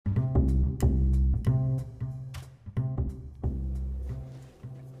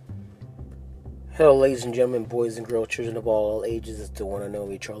Hello, ladies and gentlemen, boys and girls, children of all ages. It's the one and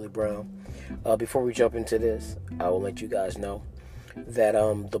only Kharlie Brown. Before we jump into this, I will let you guys know that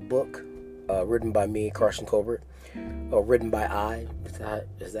the book written by me, Carson Colbert, written by I, is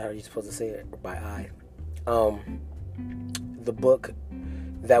that how you're supposed to say it? Or by I. The book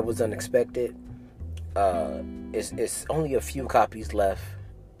that was unexpected is only a few copies left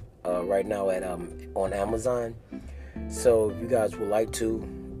right now at on Amazon. So if you guys would like to,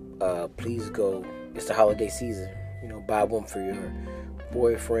 please go. It's the holiday season. Buy one for your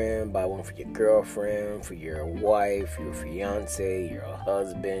boyfriend, buy one for your girlfriend, for your wife, your fiance, your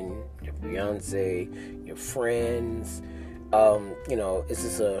husband, your fiance, your friends. It's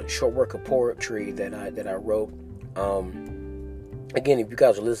just a short work of poetry that I wrote. Again, if you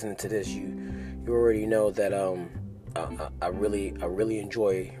guys are listening to this, you already know that I really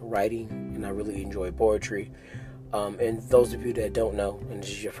enjoy writing, and I really enjoy poetry. And those of you that don't know, and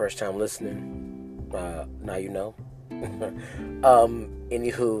this is your first time listening, now you know.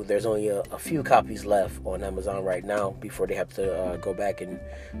 Anywho, there's only a few copies left on Amazon right now before they have to go back and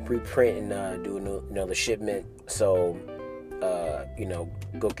reprint and do another shipment. So,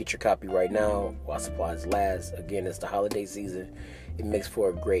 go get your copy right now while supplies last. Again, it's the holiday season. It makes for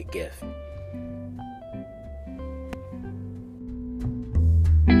a great gift.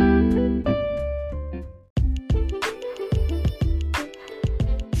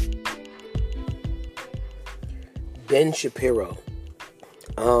 Ben Schapiro.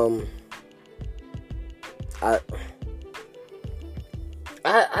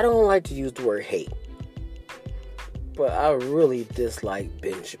 I don't like to use the word hate, but I really dislike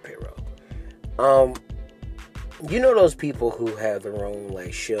Ben Schapiro. Those people who have their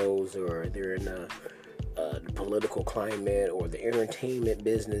own shows, or they're in the political climate or the entertainment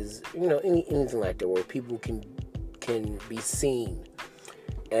business, anything like that, where people can be seen,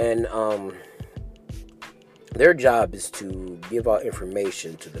 and their job is to give out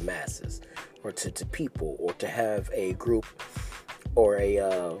information to the masses, or to people, or to have a group or a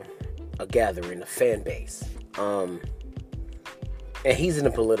gathering, a fan base. And he's in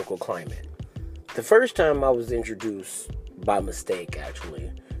a political climate. The first time I was introduced by mistake, actually,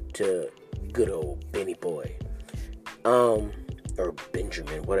 to good old Benny Boy, or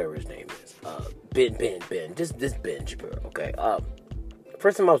Benjamin, whatever his name is, Ben, this Ben Schapiro, okay.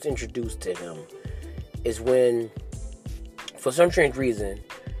 First time I was introduced to him is when, for some strange reason,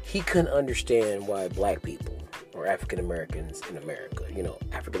 he couldn't understand why black people, or African Americans in America,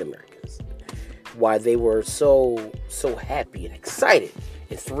 African Americans, why they were so happy and excited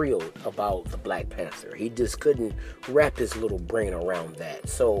and thrilled about the Black Panther. He just couldn't wrap his little brain around that.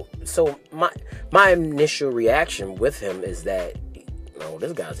 So my initial reaction with him is that,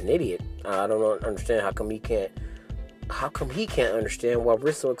 this guy's an idiot. I don't understand how come he can't understand why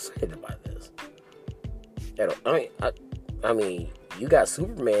we're so excited about this. I mean, you got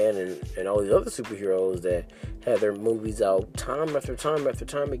Superman and all these other superheroes that have their movies out time after time after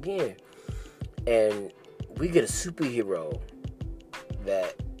time again. And we get a superhero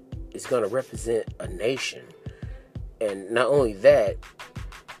that is going to represent a nation. And not only that,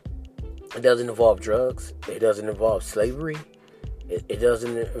 it doesn't involve drugs. It doesn't involve slavery. It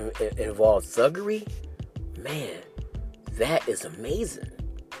doesn't involve thuggery. Man, that is amazing.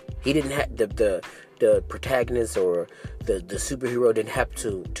 He didn't have the protagonist, or the superhero didn't have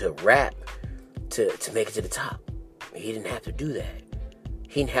to rap to make it to the top. He didn't have to do that.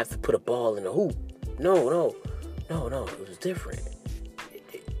 He didn't have to put a ball in a hoop. No. It was different.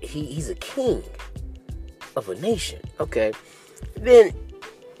 He's a king of a nation. Okay. Then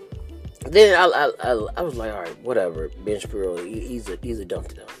I was like, all right, whatever. Ben Schapiro, he's a dumb.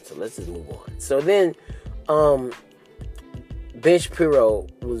 So let's just move on. So then, Ben Schapiro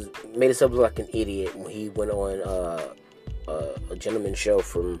made himself look like an idiot when he went on a gentleman's show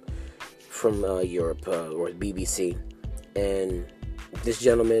from Europe, or BBC, and this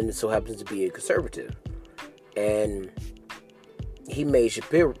gentleman so happens to be a conservative, and he made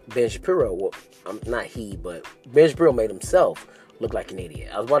Ben Schapiro. Well, not he, but Ben Schapiro made himself look like an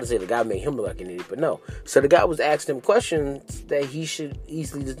idiot. I was about to say the guy made him look like an idiot, but no. So the guy was asking him questions that he should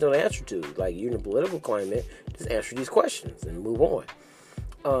easily just know the answer to. Like, you're in a political climate, just answer these questions and move on.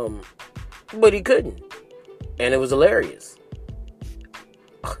 But he couldn't. And it was hilarious.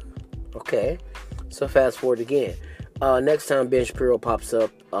 Okay. So fast forward again. Next time Ben Schapiro pops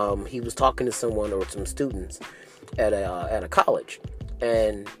up, he was talking to someone, or some students at a college.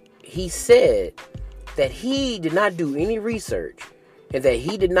 And he said that he did not do any research, and that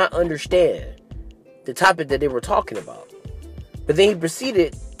he did not understand the topic that they were talking about. But then he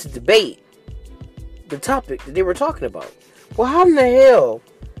proceeded to debate the topic that they were talking about. Well, how in the hell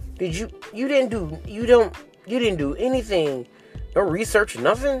You didn't do anything, no research,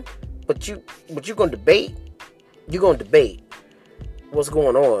 nothing, but you're gonna debate. You're gonna debate what's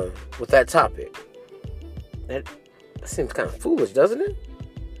going on with that topic. That seems kind of foolish, doesn't it?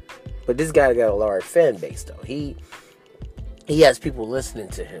 But this guy got a large fan base, though. He has people listening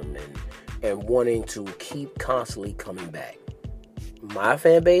to him and wanting to keep constantly coming back. My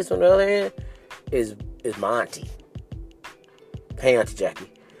fan base, on the other hand, is my auntie. Hey, Auntie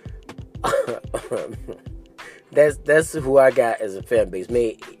Jackie. That's who I got as a fan base.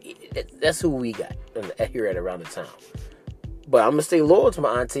 That's who we got here at Around the Town. But I'm gonna stay loyal to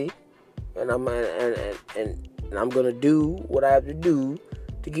my auntie, and I'm gonna do what I have to do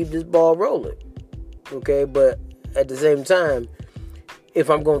to keep this ball rolling. Okay, but at the same time, if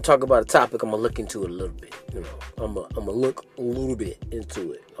I'm gonna talk about a topic, I'm gonna look into it a little bit. I'm gonna look a little bit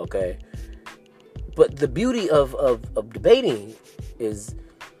into it. Okay. But the beauty of debating is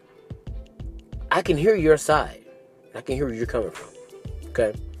I can hear your side. I can hear where you're coming from.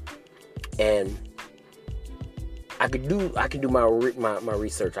 Okay? And I can do my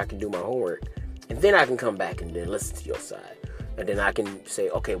research, I can do my homework, and then I can come back and then listen to your side. And then I can say,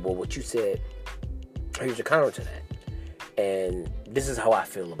 okay, well, what you said, here's your counter to that. And this is how I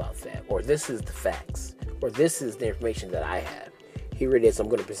feel about that. Or this is the facts. Or this is the information that I have. Here it is. I'm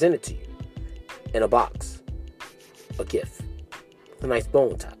going to present it to you in a box. A gift. A nice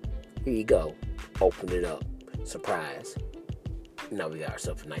bone top. Here you go. Open it up. Surprise. Now we got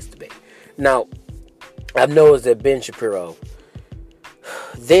ourselves a nice debate. Now, I've noticed that Ben Schapiro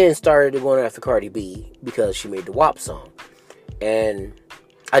then started going after Kharlie B because she made the WAP song. And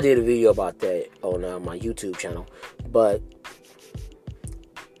I did a video about that on my YouTube channel. But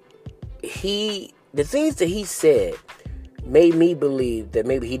the things that he said made me believe that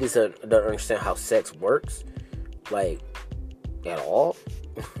maybe he just doesn't understand how sex works, like, at all.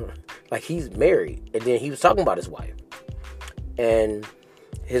 Like, he's married, and then he was talking about his wife, and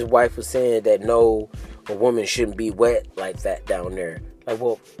his wife was saying that no, a woman shouldn't be wet like that down there. Like,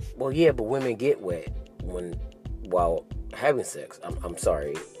 well, yeah, but women get wet while having sex. I'm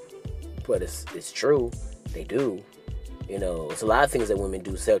sorry, but it's true. They do. It's a lot of things that women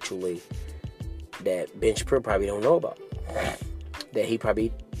do sexually that Ben Schapiro probably don't know about, that he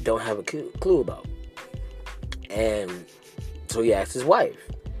probably don't have a clue about. And so he asked his wife.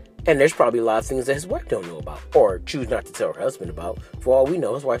 And there's probably a lot of things that his wife don't know about, or choose not to tell her husband about. For all we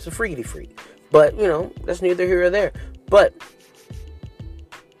know, his wife's a freaky freak. But, that's neither here or there. But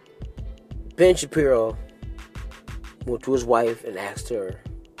Ben Schapiro went to his wife and asked her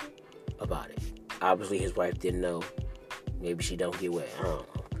about it. Obviously, his wife didn't know. Maybe she don't get wet.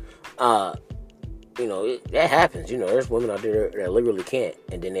 I don't know. That happens. There's women out there that literally can't.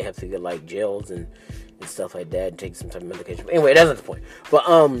 And then they have to get, like, gels and stuff like that and take some type of medication. But anyway, that's not the point. But,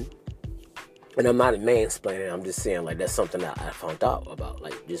 and I'm not mansplaining. I'm just saying, like, that's something that I found out about.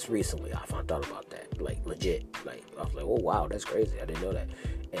 Like, just recently, I found out about that. Like, legit. Like, I was like, oh, wow, that's crazy. I didn't know that.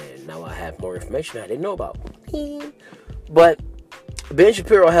 And now I have more information I didn't know about. But Ben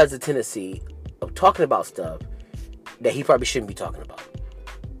Schapiro has a tendency of talking about stuff that he probably shouldn't be talking about.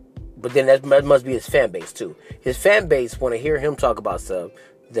 But then that must be his fan base, too. His fan base want to hear him talk about stuff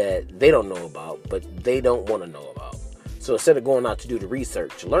that they don't know about, but they don't want to know about. So instead of going out to do the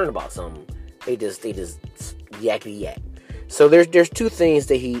research to learn about something, they just yakety yak. So there's two things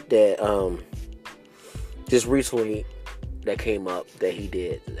that just recently that came up that he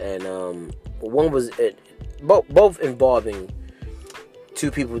did, and one was both involving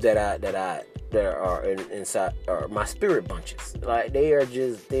two people that are inside or my spirit bunches. Like they are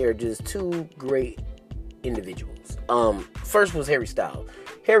just two great individuals. First was Harry Styles.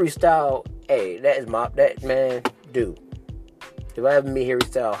 Harry Styles, hey, that man, dude. If I ever meet Harry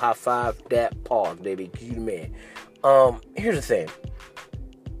Styles, high five that, pause, baby, 'cause you the man. Here's the thing,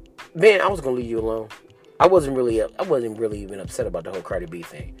 man. I was gonna leave you alone. I wasn't really even upset about the whole Cardi B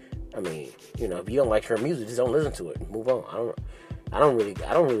thing. I mean, if you don't like her music, just don't listen to it. Move on. I don't really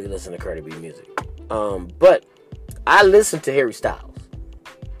listen to Cardi B music. But I listened to Harry Styles,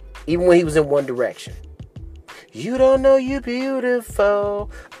 even when he was in One Direction. You don't know you beautiful.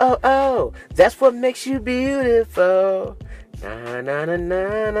 Oh, that's what makes you beautiful. Na na na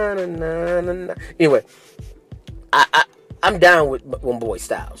na na na na na. Anyway, I'm down with one boy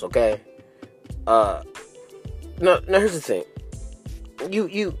Styles. Okay. Now here's the thing.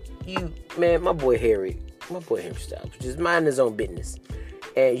 You man, my boy Harry Styles, just mind his own business,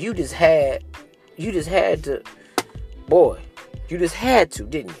 and you just had to,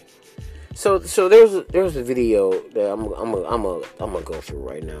 didn't you? So there's a video that I'm gonna go through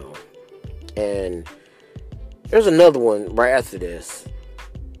right now, and there's another one right after this.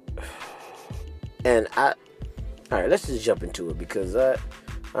 And all right, let's just jump into it because I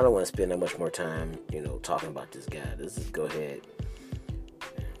don't want to spend that much more time, talking about this guy. Let's just go ahead,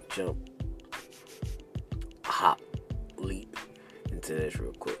 leap into this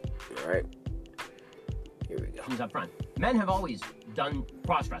real quick. All right, here we go. He's up front. Men have always done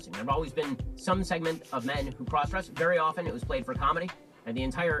cross-dressing. There have always been some segment of men who cross-dress. Very often it was played for comedy, and the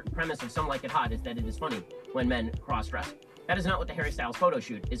entire premise of Some Like It Hot is that it is funny when men cross-dress. That is not what the Harry Styles photo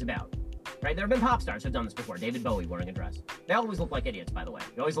shoot is about. Right? There have been pop stars who have done this before. David Bowie wearing a dress. They always look like idiots, by the way.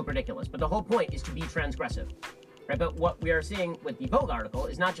 They always look ridiculous. But the whole point is to be transgressive. Right? But what we are seeing with the Vogue article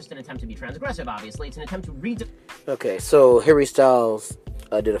is not just an attempt to be transgressive, obviously. It's an attempt to read. Okay, so Harry Styles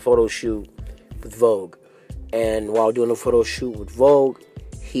did a photo shoot with Vogue. And while doing a photo shoot with Vogue,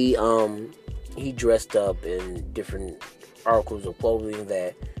 he dressed up in different articles of clothing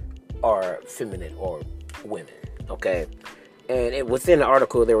that are feminine or women. Okay? And within the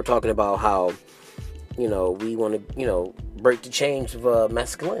article, they were talking about how, we want to, break the chains of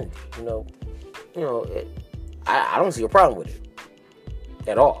masculinity. I don't see a problem with it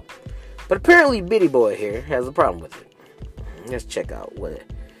at all. But apparently, Bitty Boy here has a problem with it. Let's check out what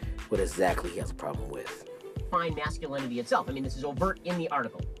exactly he has a problem with. Define masculinity itself. I mean, this is overt in the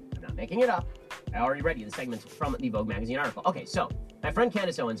article. I'm not making it up. I already read you the segments from the Vogue magazine article. Okay, so my friend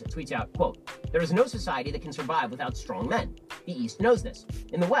Candace Owens tweets out, quote, "There is no society that can survive without strong men. The East knows this.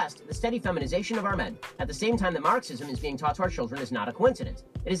 In the West, the steady feminization of our men, at the same time that Marxism is being taught to our children, is not a coincidence.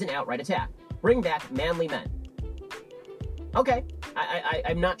 It is an outright attack. Bring back manly men." Okay,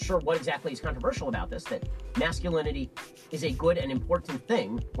 I'm not sure what exactly is controversial about this, that masculinity is a good and important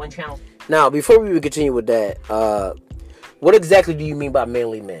thing when channeled. Now, before we would continue with that, what exactly do you mean by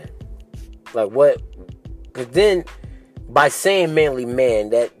manly man? Like what? Because then, by saying manly man,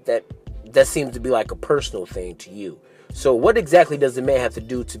 that seems to be like a personal thing to you. So what exactly does the man have to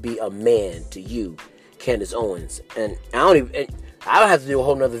do to be a man to you, Candace Owens? And I don't have to do a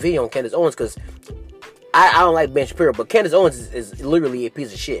whole nother video on Candace Owens because I don't like Ben Schapiro, but Candace Owens is literally a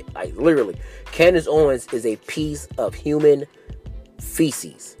piece of shit. Like, literally. Candace Owens is a piece of human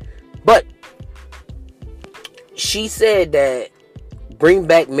feces. But she said that bring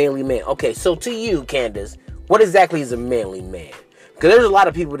back manly man. Okay, so to you, Candace, what exactly is a manly man? Because there's a lot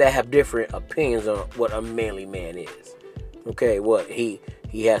of people that have different opinions on what a manly man is. Okay, what? He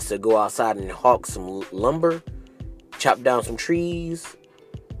has to go outside and hawk some lumber, chop down some trees,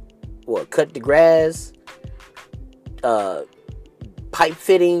 what? Cut the grass, pipe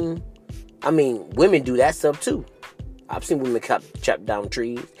fitting. I mean, women do that stuff too. I've seen women chop down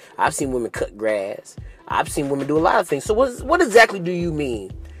trees. I've seen women cut grass. I've seen women do a lot of things. So what exactly do you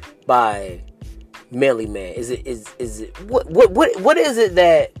mean by manly man? Is it what is it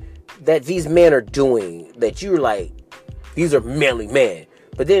that these men are doing that you're like, these are manly men?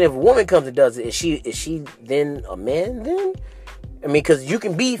 But then if a woman comes and does it, is she then a man then? I mean, because you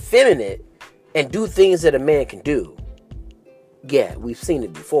can be feminine and do things that a man can do. Yeah, we've seen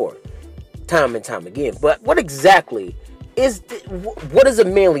it before, time and time again. But what exactly what is a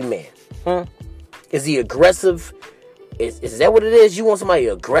manly man? Huh? Is he aggressive? Is that what it is? You want somebody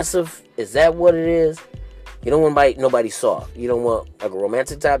aggressive? Is that what it is? You don't want nobody soft. You don't want like a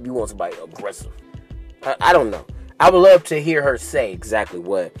romantic type. You want somebody aggressive. I don't know. I would love to hear her say exactly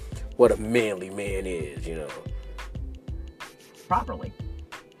what a manly man is, Properly.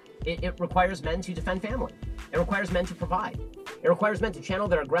 It requires men to defend family. It requires men to provide. It requires men to channel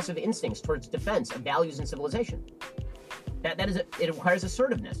their aggressive instincts towards defense of values and civilization. It requires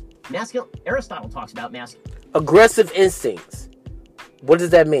assertiveness. Aristotle talks about aggressive instincts. What does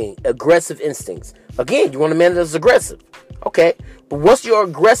that mean? Aggressive instincts. Again, you want a man that's aggressive. Okay, but what's your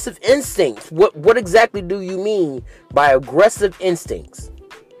aggressive instincts? What exactly do you mean by aggressive instincts?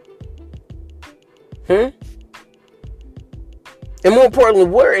 And more importantly,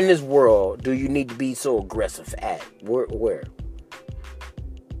 where in this world do you need to be so aggressive at? Where?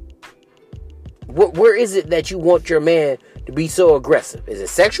 Where is it that you want your man to be so aggressive? Is it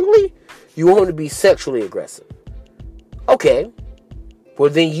sexually? You want him to be sexually aggressive. Okay. Well,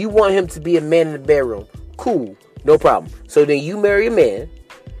 then you want him to be a man in the bedroom. Cool. No problem. So then you marry a man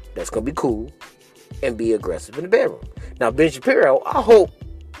that's going to be cool and be aggressive in the bedroom. Now, Ben Schapiro, I hope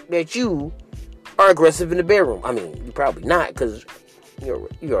that you are aggressive in the bedroom. I mean, you probably not because we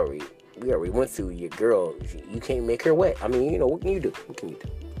already went through your girl. You can't make her wet. I mean, what can you do? What can you do?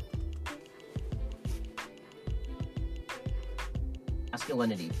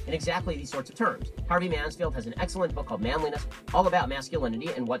 Masculinity in exactly these sorts of terms. Harvey Mansfield has an excellent book called Manliness, all about masculinity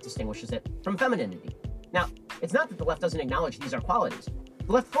and what distinguishes it from femininity. Now, it's not that the left doesn't acknowledge these are qualities.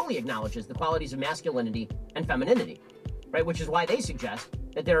 The left fully acknowledges the qualities of masculinity and femininity, right? Which is why they suggest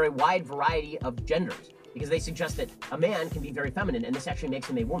that there are a wide variety of genders, because they suggest that a man can be very feminine, and this actually makes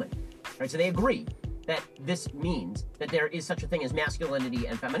him a woman. Right? So they agree that this means that there is such a thing as masculinity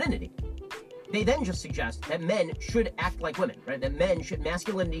and femininity. They then just suggest that men should act like women, right? That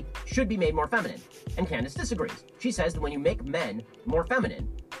masculinity should be made more feminine. And Candace disagrees. She says that when you make men more feminine,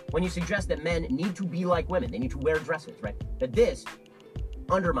 when you suggest that men need to be like women, they need to wear dresses, right? That this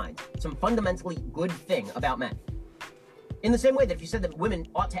undermines some fundamentally good thing about men. In the same way that if you said that women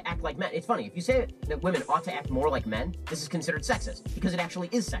ought to act like men, it's funny, if you say that women ought to act more like men, this is considered sexist, because it actually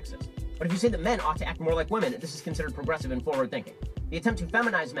is sexist. But if you say that men ought to act more like women, this is considered progressive and forward thinking. The attempt to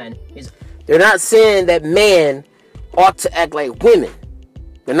feminize men is... They're not saying that men ought to act like women.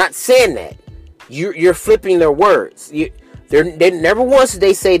 They're not saying that. You're flipping their words. They never once did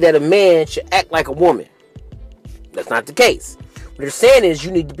they say that a man should act like a woman. That's not the case. What they're saying is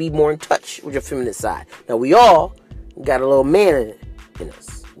you need to be more in touch with your feminine side. Now, we all got a little man in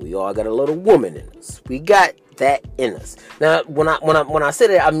us. We all got a little woman in us. We got that in us. Now, when I say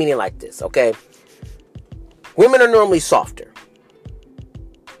that, I mean it like this, okay? Women are normally softer.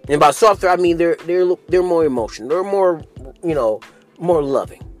 And by softer, I mean they're more emotional. They're more, more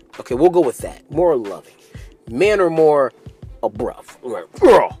loving. Okay, we'll go with that. More loving. Men are more abrupt.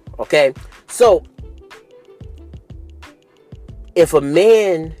 Okay? So, if a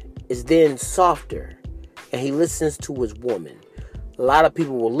man is then softer and he listens to his woman, a lot of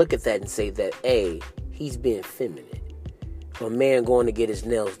people will look at that and say that, hey, he's being feminine. A man going to get his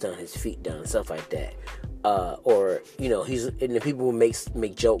nails done, his feet done, stuff like that. And the people will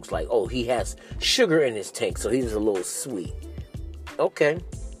make jokes like, oh, he has sugar in his tank, so he's a little sweet. Okay,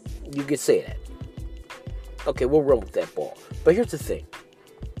 you could say that. Okay, we'll run with that ball. But here's the thing.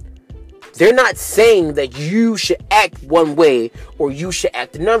 They're not saying that you should act one way or you should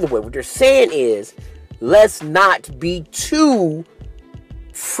act another way. What they're saying is, let's not be too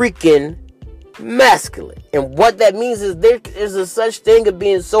freaking masculine. And what that means is there is a such thing of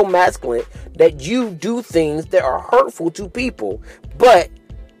being so masculine that you do things that are hurtful to people. But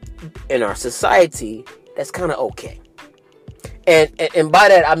in our society, that's kind of okay. And by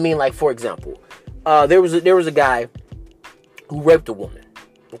that, I mean, like, for example, there was a guy who raped a woman.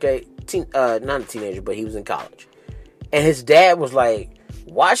 Okay? Not a teenager, but he was in college. And his dad was like,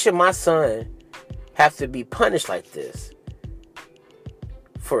 why should my son have to be punished like this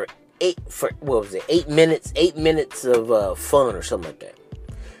for 8 minutes of fun or something like that?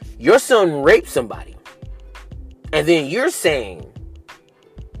 Your son raped somebody, and then you're saying,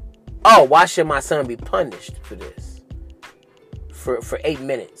 oh, why should my son be punished for this for 8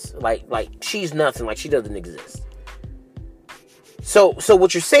 minutes? Like she's nothing, like she doesn't exist. So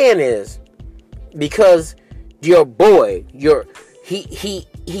what you're saying is, because your boy, he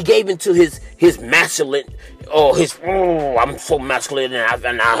gave into his masculine, I'm so masculine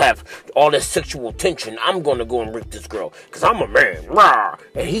and I have all this sexual tension. I'm going to go and rape this girl because I'm a man. Rah.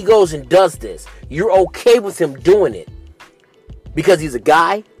 And he goes and does this. You're okay with him doing it because he's a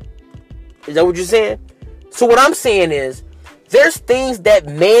guy? Is that what you're saying? So what I'm saying is, there's things that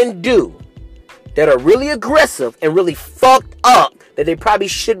men do that are really aggressive and really fucked up that they probably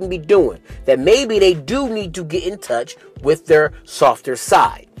shouldn't be doing. That maybe they do need to get in touch with their softer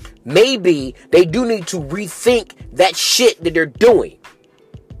side. Maybe they do need to rethink that shit that they're doing.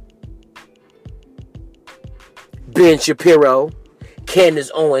 Ben Schapiro,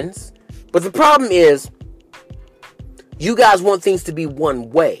 Candace Owens. But the problem is, you guys want things to be one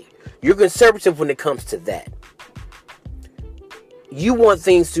way. You're conservative when it comes to that. You want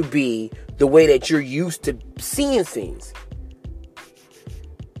things to be the way that you're used to seeing things.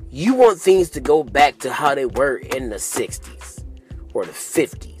 You want things to go back to how they were in the 60s or the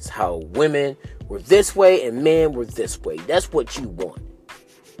 50s. How women were this way and men were this way. That's what you want.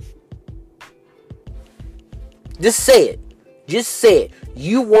 Just say it. Just say it.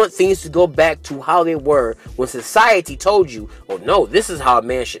 You want things to go back to how they were when society told you, oh no, this is how a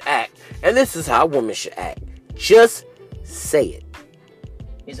man should act and this is how a woman should act. Just say it.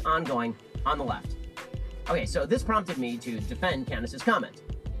 Is ongoing on the left. Okay, so this prompted me to defend Candace's comment.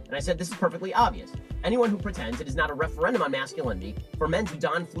 And I said, this is perfectly obvious. Anyone who pretends it is not a referendum on masculinity for men to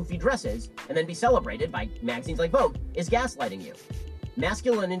don floofy dresses and then be celebrated by magazines like Vogue is gaslighting you.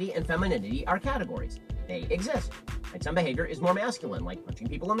 Masculinity and femininity are categories. They exist. And some behavior is more masculine, like punching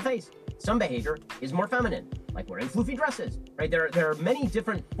people in the face. Some behavior is more feminine, like wearing floofy dresses. Right? There are many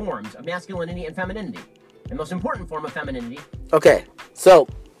different forms of masculinity and femininity. The most important form of femininity. Okay, so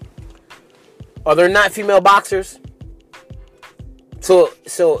are there not female boxers? So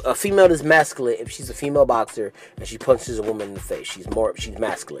a female that's masculine, if she's a female boxer and she punches a woman in the face, she's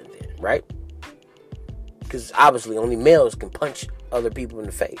masculine then, right? Because obviously only males can punch other people in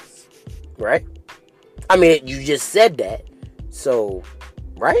the face, right? I mean, you just said that, so,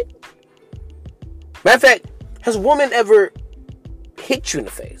 right? Matter of fact, has a woman ever hit you in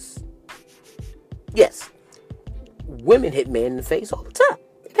the face? Yes. Women hit men in the face all the time.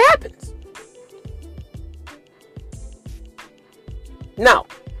 It happens. Now,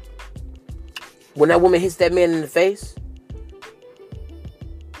 when that woman hits that man in the face,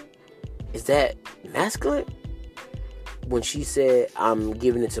 is that masculine? When she said, I'm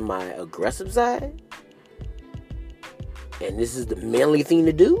giving it to my aggressive side, and this is the manly thing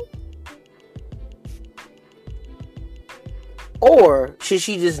to do? Or should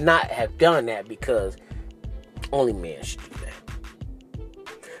she just not have done that because only men should do that?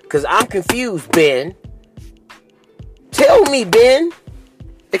 Because I'm confused, Ben. Tell me, Ben.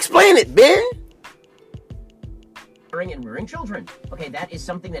 Explain it, Ben. And rearing children. Okay, that is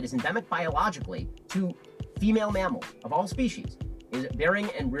something that is endemic biologically to female mammals of all species, is bearing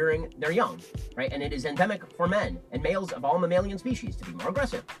and rearing their young, right? And it is endemic for men and males of all mammalian species to be more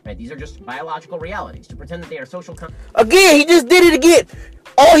aggressive, right? These are just biological realities. To pretend that they are social... Again, he just did it again.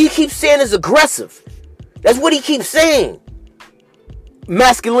 All he keeps saying is aggressive. That's what he keeps saying.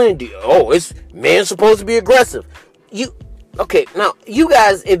 Masculinity. Oh, it's man supposed to be aggressive. Okay, now, you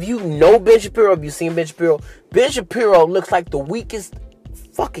guys, if you know Ben Shapiro, if you've seen Ben Shapiro looks like the weakest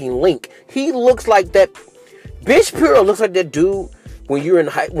fucking link. He looks like that... Ben Shapiro looks like that dude when you're in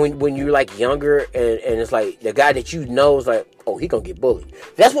when you're like younger, and it's like the guy that you know is like, oh, he gonna get bullied.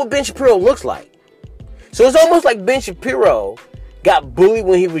 That's what Ben Shapiro looks like. So it's almost like Ben Shapiro got bullied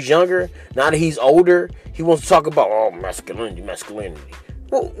when he was younger. Now that he's older, he wants to talk about, oh, masculinity.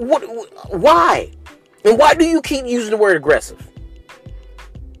 Well, why? And why do you keep using the word aggressive?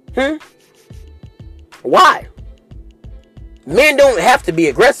 Why? Men don't have to be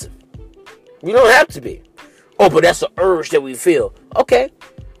aggressive. You don't have to be. Oh, but that's an urge that we feel. Okay.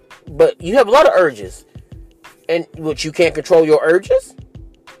 But you have a lot of urges. And what, you can't control your urges?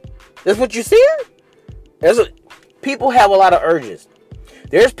 That's what you're saying? People have a lot of urges.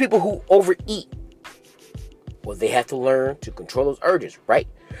 There's people who overeat. Well, they have to learn to control those urges, right?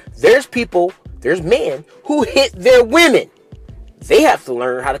 There's men who hit their women. They have to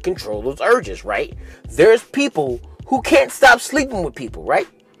learn how to control those urges, right? There's people who can't stop sleeping with people, right?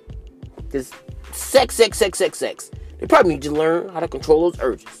 There's sex. They probably need to learn how to control those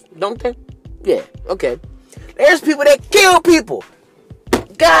urges, don't they? Yeah, okay. There's people that kill people.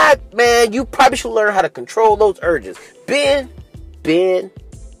 God, man, you probably should learn how to control those urges. Ben.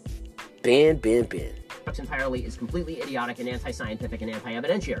 Entirely is completely idiotic and anti-scientific and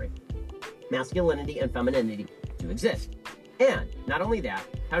anti-evidentiary. Masculinity and femininity do exist. And not only that,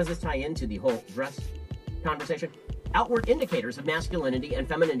 how does this tie into the whole dress conversation? Outward indicators of masculinity and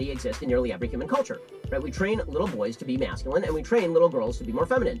femininity exist in nearly every human culture. Right? We train little boys to be masculine, and we train little girls to be more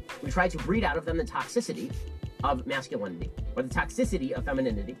feminine. We try to breed out of them the toxicity of masculinity or the toxicity of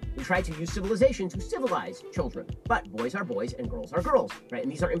femininity. We try to use civilization to civilize children. But boys are boys and girls are girls, right?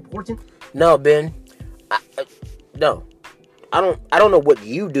 And these are important. No, Ben. No. I don't know what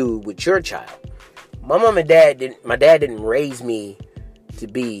you do with your child. My mom and dad didn't raise me to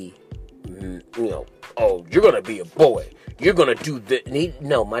be, oh, you're going to be a boy. You're going to do this.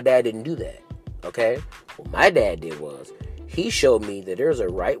 No, my dad didn't do that. Okay? What my dad did was, he showed me that there's a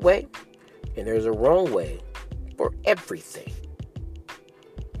right way and there's a wrong way for everything.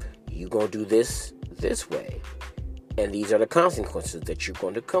 You're going to do this way. And these are the consequences that you're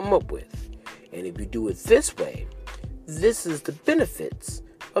going to come up with. And if you do it this way, this is the benefits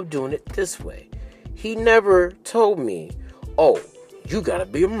of doing it this way. He never told me, oh, you gotta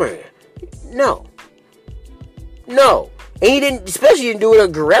be a man. No. And he didn't do it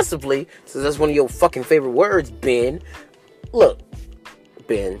aggressively, so that's one of your fucking favorite words, Ben. Look,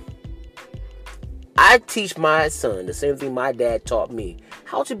 Ben, I teach my son the same thing my dad taught me,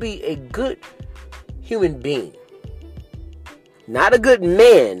 how to be a good human being. Not a good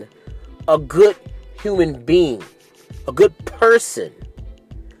man, a good human being. A good person.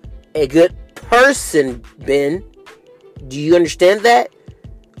 A good person, Ben. Do you understand that?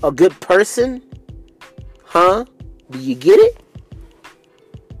 A good person? Huh? Do you get it?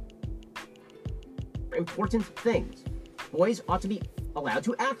 Important things. Boys ought to be allowed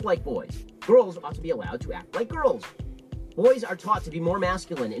to act like boys. Girls ought to be allowed to act like girls. Boys are taught to be more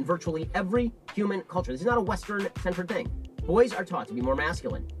masculine in virtually every human culture. This is not a Western-centered thing. Boys are taught to be more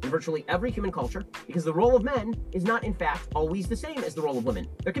masculine in virtually every human culture because the role of men is not, in fact, always the same as the role of women.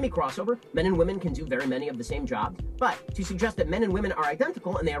 There can be crossover. Men and women can do very many of the same jobs. But to suggest that men and women are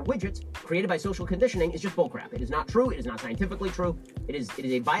identical and they are widgets created by social conditioning is just bullcrap. It is not true. It is not scientifically true. It is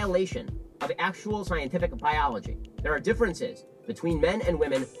a violation of actual scientific biology. There are differences between men and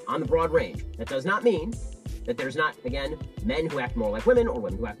women on the broad range. That does not mean that there's not, again, men who act more like women or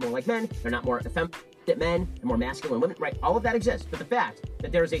women who act more like men. They're not more effeminate men and more masculine women, right? All of that exists. But the fact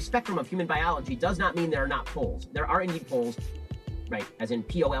that there is a spectrum of human biology does not mean there are not poles. There are indeed poles, right? As in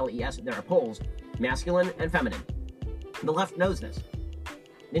P-O-L-E-S, there are poles, masculine and feminine. The left knows this.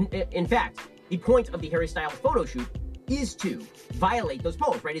 In fact, the point of the Harry Styles photo shoot is to violate those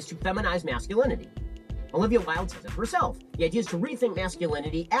poles, right? Is to feminize masculinity. Olivia Wilde says it herself. The idea is to rethink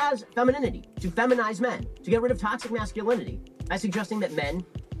masculinity as femininity, to feminize men, to get rid of toxic masculinity by suggesting that men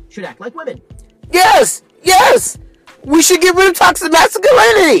should act like women. Yes! Yes! We should get rid of toxic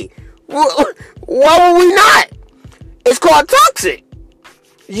masculinity! Why would we not? It's called toxic.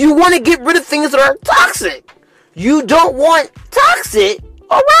 You want to get rid of things that are toxic. You don't want toxic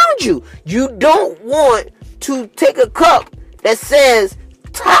around you. You don't want to take a cup that says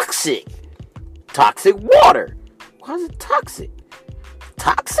toxic. Toxic water. Why is it toxic?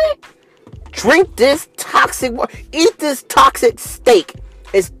 Toxic? Drink this toxic water. Eat this toxic steak.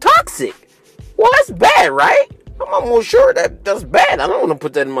 It's toxic. Well, that's bad, right? I'm almost sure that that's bad. I don't want to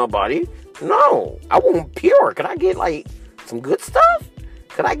put that in my body. No. I want pure. Can I get, like, some good stuff?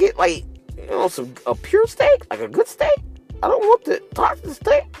 Can I get, like, a pure steak? Like a good steak? I don't want the toxic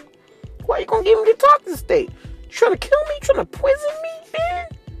steak. Why are you going to give me the toxic steak? You trying to kill me? You trying to poison me, Ben?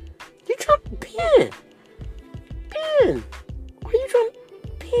 You trying to... Ben. Why are you trying to...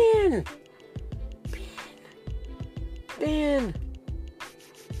 Ben.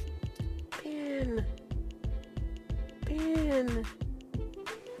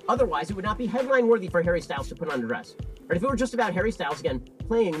 Otherwise, it would not be headline worthy for Harry Styles to put on a dress. Or if it were just about Harry Styles, again,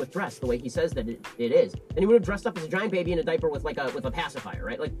 playing with dress the way he says that it is, then he would have dressed up as a giant baby in a diaper with a pacifier,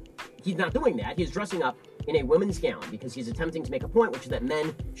 right? Like, he's not doing that. He's dressing up in a women's gown because he's attempting to make a point, which is that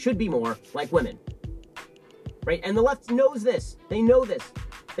men should be more like women. Right? And the left knows this. They know this.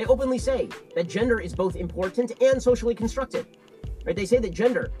 They openly say that gender is both important and socially constructed. Right? They say that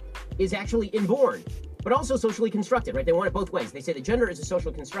gender is actually inborn, but also socially constructed, right? They want it both ways. They say that gender is a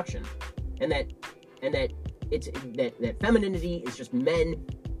social construction, and that femininity is just men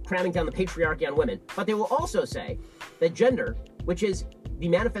cramming down the patriarchy on women. But they will also say that gender, which is the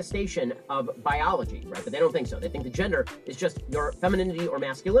manifestation of biology, right? But they don't think so. They think that gender is just your femininity or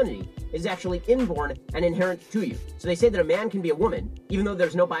masculinity is actually inborn and inherent to you. So they say that a man can be a woman, even though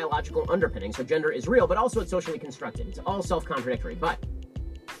there's no biological underpinning. So gender is real, but also it's socially constructed. It's all self-contradictory. But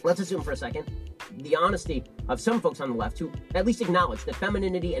let's assume for a second the honesty of some folks on the left who at least acknowledge that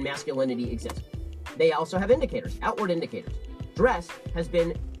femininity and masculinity exist. They also have indicators, outward indicators. Dress has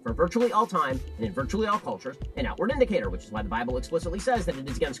been, for virtually all time and in virtually all cultures, an outward indicator, which is why the Bible explicitly says that it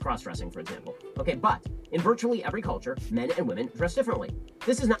is against cross-dressing, for example. Okay, but in virtually every culture, men and women dress differently.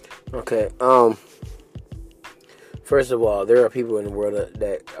 This is not... Okay, first of all, there are people in the world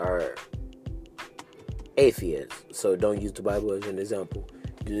that are atheists, so don't use the Bible as an example.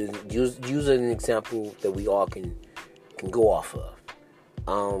 Use an example that we all can go off of.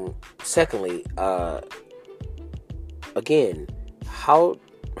 Secondly, again,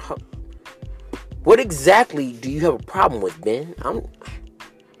 what exactly do you have a problem with, Ben?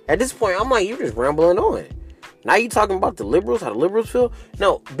 At this point, I'm like, you're just rambling on. Now you talking about the liberals, how the liberals feel?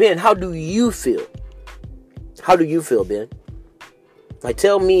 No, Ben, how do you feel? How do you feel, Ben? Like,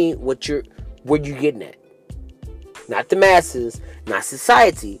 tell me what you're getting at. Not the masses, not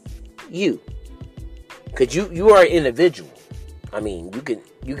society, you. Because you are an individual. I mean,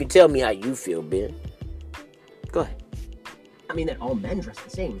 you can tell me how you feel, Ben. Go ahead. I mean that all men dress the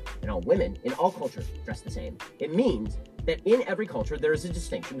same and all women in all cultures dress the same. It means that in every culture there is a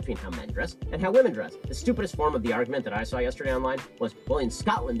distinction between how men dress and how women dress. The stupidest form of the argument that I saw yesterday online was, well, in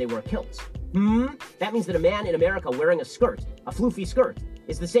Scotland they wear kilts. That means that a man in America wearing a skirt, a floofy skirt,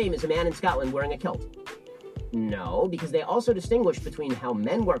 is the same as a man in Scotland wearing a kilt. No, because they also distinguish between how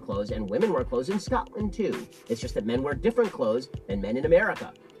men wear clothes and women wear clothes in Scotland too. It's just that men wear different clothes than men in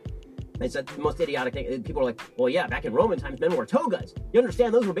America. It's the most idiotic thing. People are like, well, yeah, back in Roman times, men wore togas. You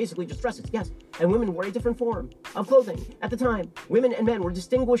understand, those were basically just dresses. Yes, and women wore a different form of clothing. At the time, women and men were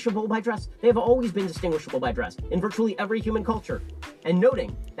distinguishable by dress. They have always been distinguishable by dress in virtually every human culture. And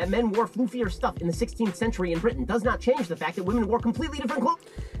noting that men wore floofier stuff in the 16th century in Britain does not change the fact that women wore completely different clothes.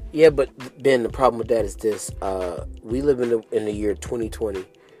 Yeah, but Ben, the problem with that is this. We live in the year 2020.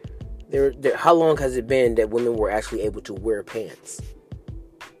 How long has it been that women were actually able to wear pants?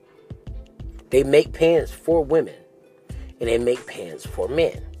 They make pants for women, and they make pants for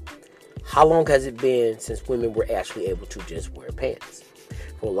men. How long has it been since women were actually able to just wear pants?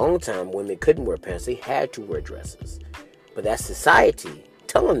 For a long time, women couldn't wear pants. They had to wear dresses. But that's society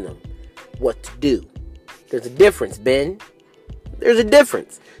telling them what to do. There's a difference, Ben. There's a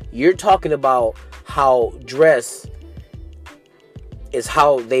difference. You're talking about how dress is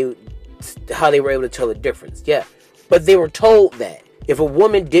how they were able to tell the difference. Yeah. But they were told that if a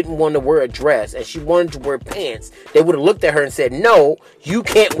woman didn't want to wear a dress and she wanted to wear pants, they would have looked at her and said, no, you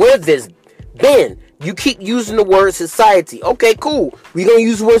can't wear this. Ben, you keep using the word society. Okay, cool. We're going to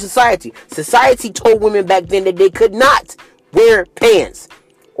use the word society. Society told women back then that they could not wear pants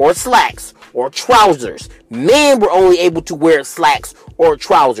or slacks or trousers. Men were only able to wear slacks or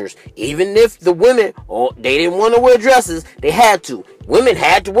trousers. Even if the women, they didn't want to wear dresses, they had to. Women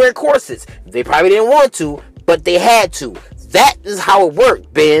had to wear corsets. They probably didn't want to, but they had to. That is how it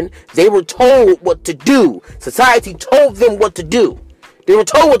worked, Ben. They were told what to do. Society told them what to do. They were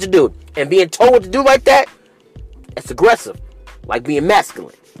told what to do. And being told what to do like that, it's aggressive. Like being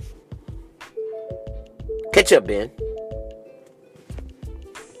masculine. Catch up, Ben.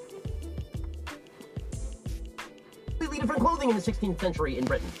 Completely different clothing in the 16th century in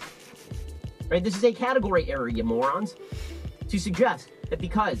Britain. Right? This is a category error, you morons. To suggest that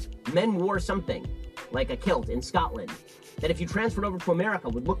because men wore something like a kilt in Scotland, that if you transferred over to America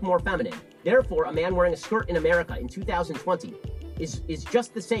would look more feminine. Therefore, a man wearing a skirt in America in 2020 is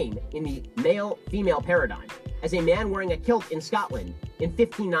just the same in the male-female paradigm as a man wearing a kilt in Scotland in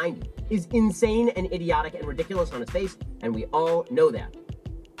 1590 is insane and idiotic and ridiculous on its face, and we all know that.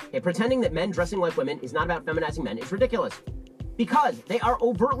 Okay, pretending that men dressing like women is not about feminizing men is ridiculous because they are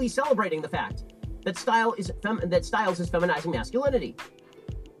overtly celebrating the fact that styles is feminizing masculinity.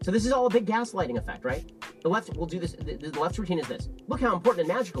 So this is all a big gaslighting effect, right? The left will do this. The left's routine is this. Look how important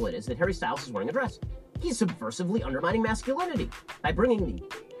and magical it is that Harry Styles is wearing a dress. He's subversively undermining masculinity by bringing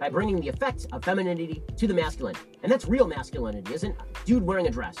the effects of femininity to the masculine. And that's real masculinity, isn't dude wearing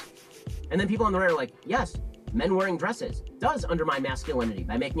a dress. And then people on the right are like, yes, men wearing dresses does undermine masculinity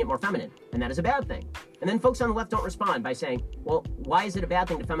by making it more feminine. And that is a bad thing. And then folks on the left don't respond by saying, well, why is it a bad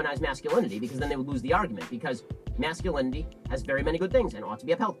thing to feminize masculinity? Because then they would lose the argument. Because masculinity has very many good things and ought to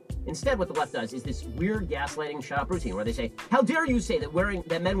be upheld. Instead, what the left does is this weird gaslighting shut up routine where they say, how dare you say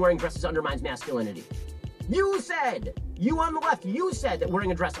that men wearing dresses undermines masculinity? You on the left, you said that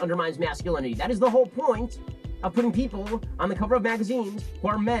wearing a dress undermines masculinity. That is the whole point of putting people on the cover of magazines who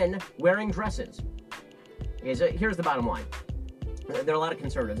are men wearing dresses. Okay, so here's the bottom line. There are a lot of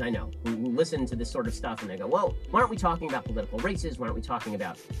conservatives, I know, who listen to this sort of stuff and they go, well, why aren't we talking about political races? Why aren't we talking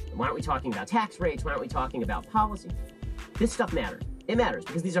about tax rates? Why aren't we talking about policy? This stuff matters. It matters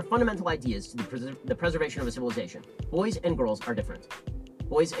because these are fundamental ideas to the preservation of a civilization. Boys and girls are different.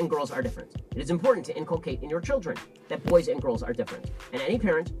 Boys and girls are different. It is important to inculcate in your children that boys and girls are different. And any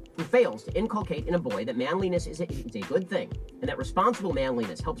parent who fails to inculcate in a boy that manliness is a good thing and that responsible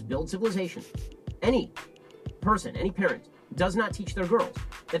manliness helps build civilization, any person, any parent, does not teach their girls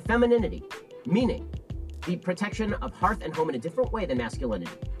that femininity, meaning the protection of hearth and home in a different way than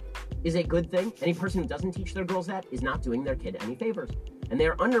masculinity, is a good thing. Any person who doesn't teach their girls that is not doing their kid any favors. And they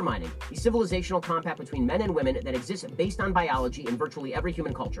are undermining the civilizational compact between men and women that exists based on biology in virtually every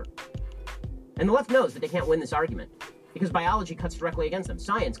human culture. And the left knows that they can't win this argument because biology cuts directly against them.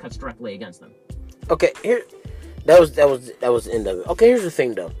 Science cuts directly against them. Okay, here, that was the end of it. Okay, here's the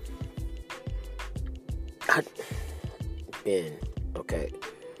thing though. Ben, okay.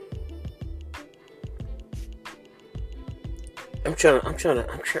 I'm trying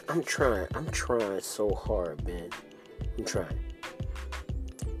so hard, Ben. I'm trying.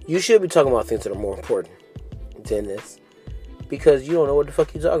 You should be talking about things that are more important than this. Because you don't know what the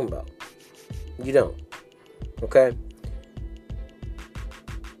fuck you're talking about. You don't. Okay?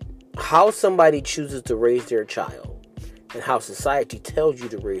 How somebody chooses to raise their child and how society tells you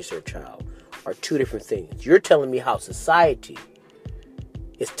to raise their child are two different things. You're telling me how society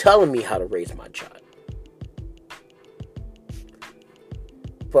is telling me how to raise my child.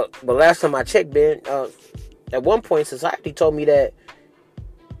 But last time I checked, Ben, at one point society told me that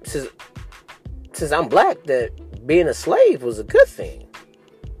since I'm black, that being a slave was a good thing.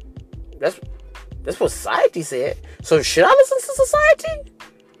 That's what society said. So should I listen to society?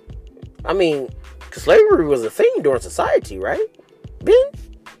 I mean, 'cause slavery was a thing during society, right? Ben?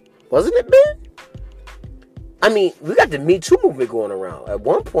 Wasn't it, Ben? I mean, we got the Me Too movement going around. At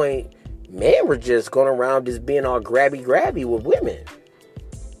one point, men were just going around just being all grabby with women.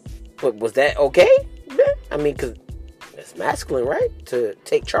 But was that okay, Ben? I mean, 'cause it's masculine, right? To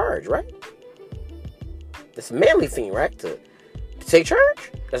take charge, right? It's a manly thing, right? To take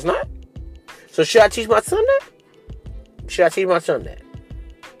charge? That's not. So should I teach my son that? Should I teach my son that?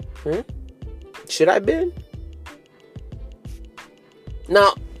 Should I, Ben?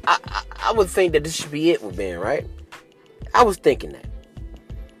 Now, I would think that this should be it with Ben, right? I was thinking that.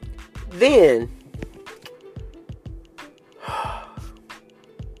 Then,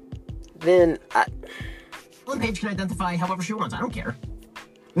 then Ellen Page can identify however she wants. I don't care.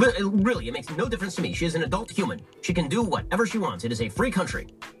 Really, it makes no difference to me. She is an adult human. She can do whatever she wants. It is a free country.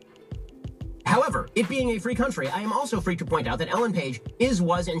 However, it being a free country, I am also free to point out that Ellen Page is,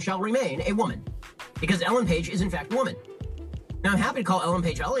 was, and shall remain a woman. Because Ellen Page is in fact a woman. Now, I'm happy to call Ellen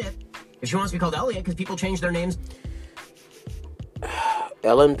Page Elliot if she wants to be called Elliot, because people change their names.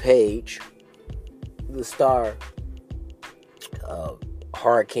 Ellen Page, the star of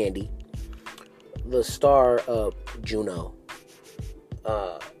Hard Candy, the star of Juno,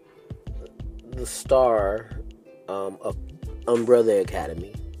 the star of Umbrella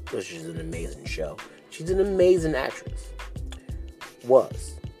Academy, which is an amazing show. She's an amazing actress.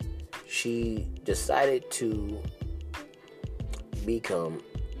 She decided to become,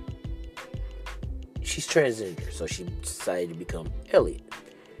 she's transgender, so she decided to become Elliot.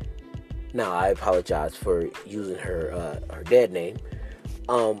 Now, I apologize for using her dead name,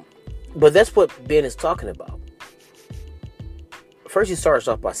 but that's what Ben is talking about. First, he starts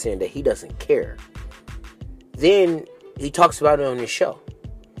off by saying that he doesn't care. Then he talks about it on his show.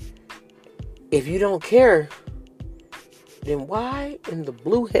 If you don't care, then why in the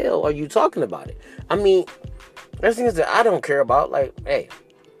blue hell are you talking about it? I mean, there's things that I don't care about. Like, hey,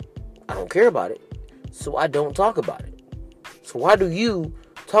 I don't care about it, so I don't talk about it. So why do you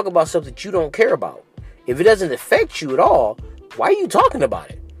talk about stuff that you don't care about? If it doesn't affect you at all, why are you talking about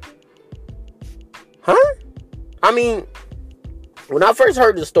it? Huh? I mean, when I first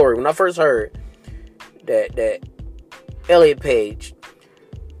heard the story, when I first heard that Elliot Page,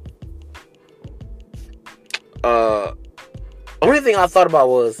 only thing I thought about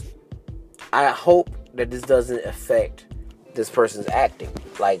was, I hope that this doesn't affect this person's acting,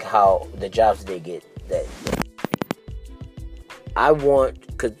 like how the jobs they get. That I want,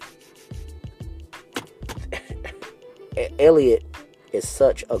 because Elliot is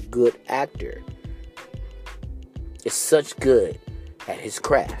such a good actor. Is such good at his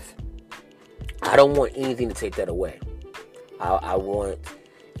craft. I don't want anything to take that away. I want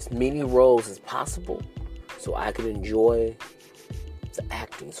as many roles as possible so I can enjoy the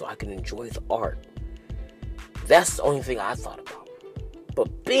acting, so I can enjoy the art. That's the only thing I thought about.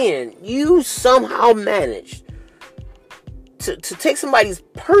 But Ben, you somehow managed to take somebody's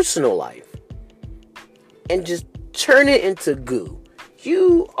personal life and just turn it into goo.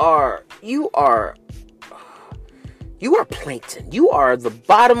 You are plankton. You are the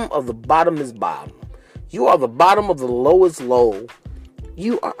bottom of the bottomest bottom. You are the bottom of the lowest low.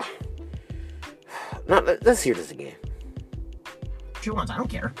 You are. Now, let's hear this again. She wants. I don't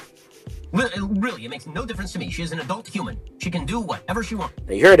care. Really, it makes no difference to me. She is an adult human. She can do whatever she wants.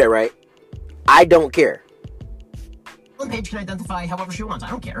 Now, you heard that right. I don't care. Ellen Page can identify however she wants. I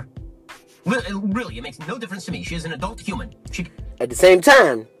don't care. Really, it makes no difference to me. She is an adult human. At the same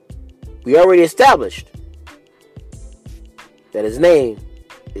time, we already established that his name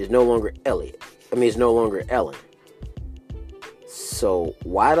is no longer Elliot. I mean, it's no longer Ellen. So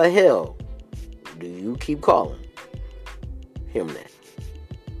why the hell do you keep calling him that?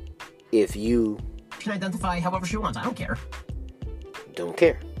 If you can identify however she wants, I don't care. Don't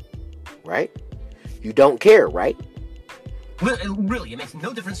care, right? You don't care, right? Really, it makes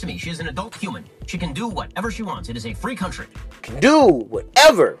no difference to me. She is an adult human. She can do whatever she wants. It is a free country. Can do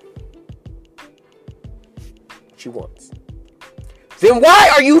whatever she wants. Then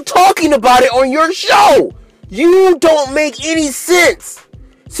why are you talking about it on your show? You don't make any sense.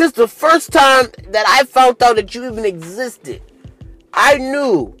 Since the first time that I found out that you even existed, I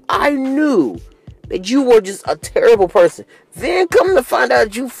knew that you were just a terrible person. Then come to find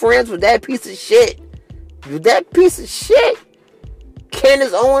out you friends with that piece of shit. With that piece of shit,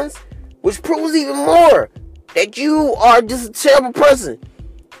 Candace Owens, which proves even more that you are just a terrible person.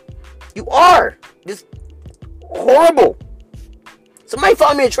 You are just horrible. Somebody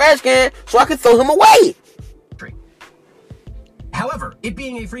find me a trash can so I can throw him away. However, it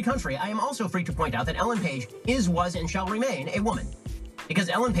being a free country, I am also free to point out that Ellen Page is, was, and shall remain a woman. Because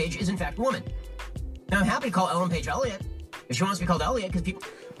Ellen Page is in fact a woman. Now, I'm happy to call Ellen Page Elliot if she wants to be called Elliot, because people...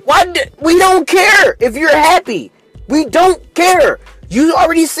 We don't care if you're happy. We don't care. You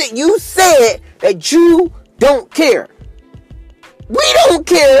already said, that you don't care. We don't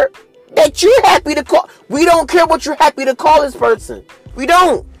care that you're happy to call. We don't care what you're happy to call this person. We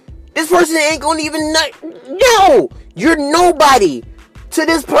don't. This person ain't gonna even no. You're nobody to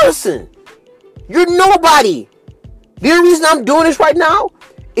this person. You're nobody. The only reason I'm doing this right now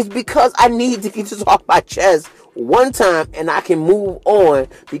is because I need to get this off my chest one time and I can move on,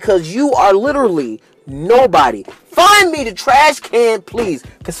 because you are literally nobody. Find me the trash can, please.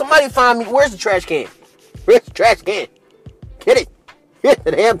 Can somebody find me? Where's the trash can? Where's the trash can? Get it. Get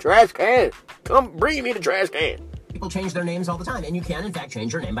the damn trash can. Come bring me the trash can. People change their names all the time, and you can, in fact,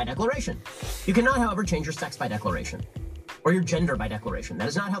 change your name by declaration. You cannot, however, change your sex by declaration, or your gender by declaration. That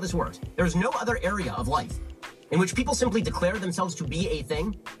is not how this works. There is no other area of life in which people simply declare themselves to be a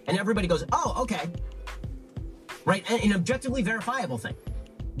thing, and everybody goes, oh, okay. Right? An objectively verifiable thing,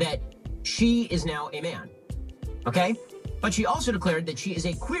 that she is now a man. Okay? But she also declared that she is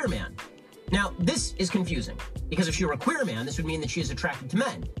a queer man. Now, this is confusing, because if she were a queer man, this would mean that she is attracted to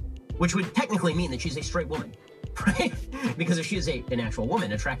men, which would technically mean that she's a straight woman, right? Because if she is an actual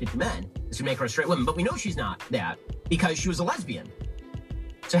woman attracted to men, this would make her a straight woman. But we know she's not that because she was a lesbian.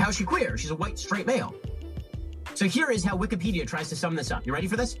 So how is she queer? She's a white, straight male. So here is how Wikipedia tries to sum this up. You ready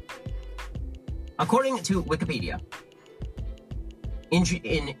for this? According to Wikipedia, in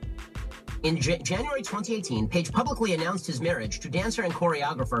January 2018, Page publicly announced his marriage to dancer and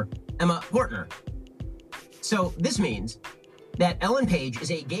choreographer Emma Portner. So this means that Ellen Page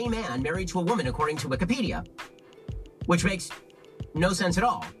is a gay man married to a woman, according to Wikipedia, which makes no sense at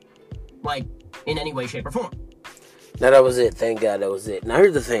all, like in any way, shape, or form. Now that was it. Thank God that was it. Now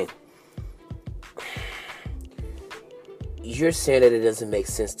here's the thing. You're saying that it doesn't make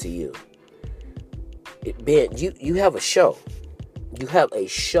sense to you. Ben, you have a show. You have a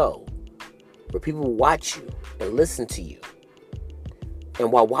show where people watch you and listen to you.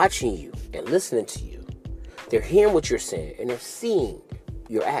 And while watching you and listening to you, they're hearing what you're saying and they're seeing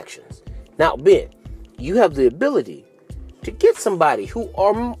your actions. Now, Ben, you have the ability to get somebody who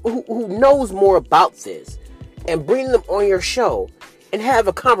knows more about this and bring them on your show and have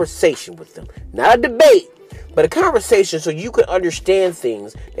a conversation with them. Not a debate, but a conversation so you can understand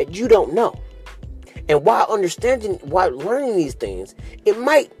things that you don't know. And while learning these things, it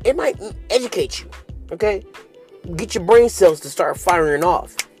might educate you, okay? Get your brain cells to start firing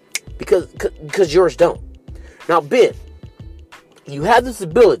off because yours don't. Now, Ben, you have this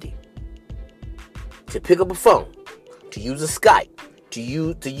ability to pick up a phone, to use a Skype, to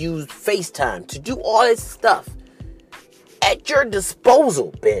use FaceTime, to do all this stuff at your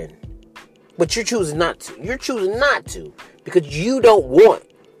disposal, Ben. But you're choosing not to. You're choosing not to because you don't want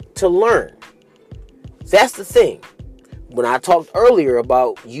to learn. That's the thing. When I talked earlier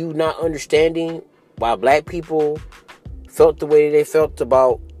about you not understanding why black people felt the way they felt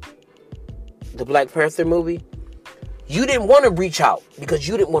about the Black Panther movie, you didn't want to reach out because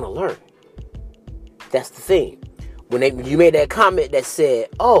you didn't want to learn. That's the thing. When you made that comment that said,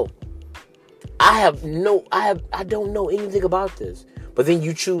 "Oh, I don't know anything about this," but then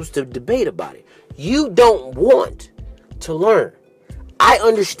you choose to debate about it. You don't want to learn. I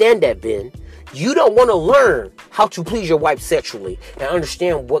understand that, Ben. You don't want to learn how to please your wife sexually and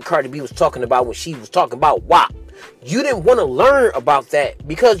understand what Cardi B was talking about when she was talking about WAP. You didn't want to learn about that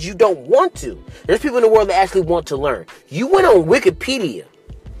because you don't want to. There's people in the world that actually want to learn. You went on Wikipedia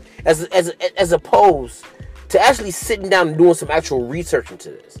as opposed to actually sitting down and doing some actual research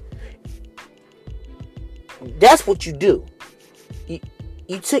into this. That's what you do.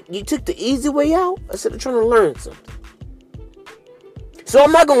 You took the easy way out instead of trying to learn something. So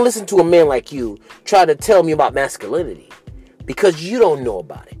I'm not going to listen to a man like you try to tell me about masculinity because you don't know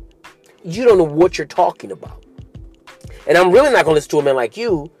about it. You don't know what you're talking about. And I'm really not going to listen to a man like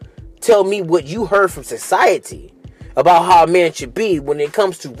you tell me what you heard from society about how a man should be when it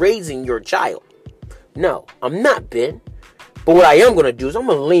comes to raising your child. No, I'm not, Ben. But what I am going to do is I'm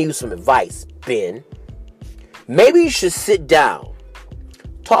going to lend you some advice, Ben. Maybe you should sit down,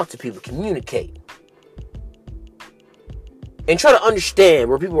 talk to people, communicate. And try to understand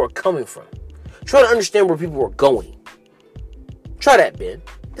where people are coming from. Try to understand where people are going. Try that, Ben.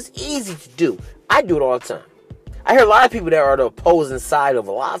 It's easy to do. I do it all the time. I hear a lot of people that are the opposing side of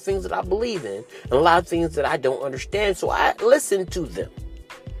a lot of things that I believe in. And a lot of things that I don't understand. So I listen to them.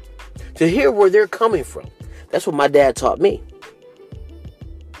 To hear where they're coming from. That's what my dad taught me.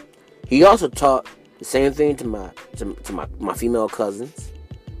 He also taught the same thing to my female cousins.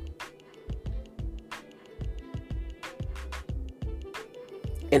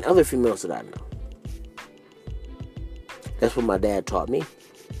 And other females that I know. That's what my dad taught me.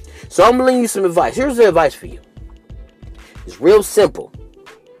 So I'm going to lend you some advice. Here's the advice for you. It's real simple.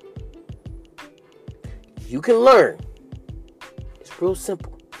 You can learn. It's real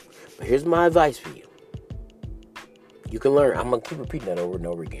simple. But here's my advice for you. You can learn. I'm going to keep repeating that over and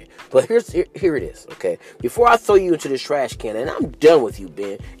over again. But here it is, okay? Before I throw you into this trash can, and I'm done with you,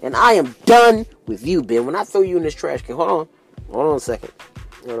 Ben. And I am done with you, Ben. When I throw you in this trash can, hold on a second.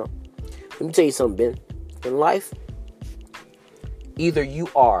 Let me tell you something, Ben. In life, either you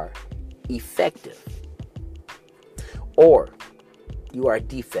are effective or you are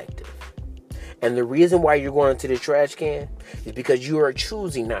defective. And the reason why you're going into this trash can is because you are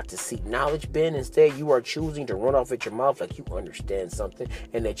choosing not to seek knowledge, Ben. Instead, you are choosing to run off at your mouth like you understand something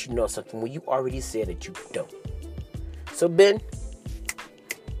and that you know something when you already said that you don't. So, Benny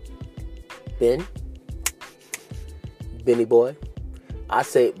boy, I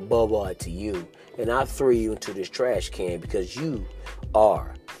say bye-bye to you, and I throw you into this trash can because you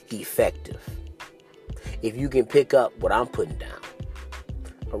are defective. If you can pick up what I'm putting down,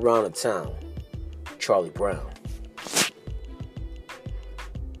 around the town, Kharlie Brown.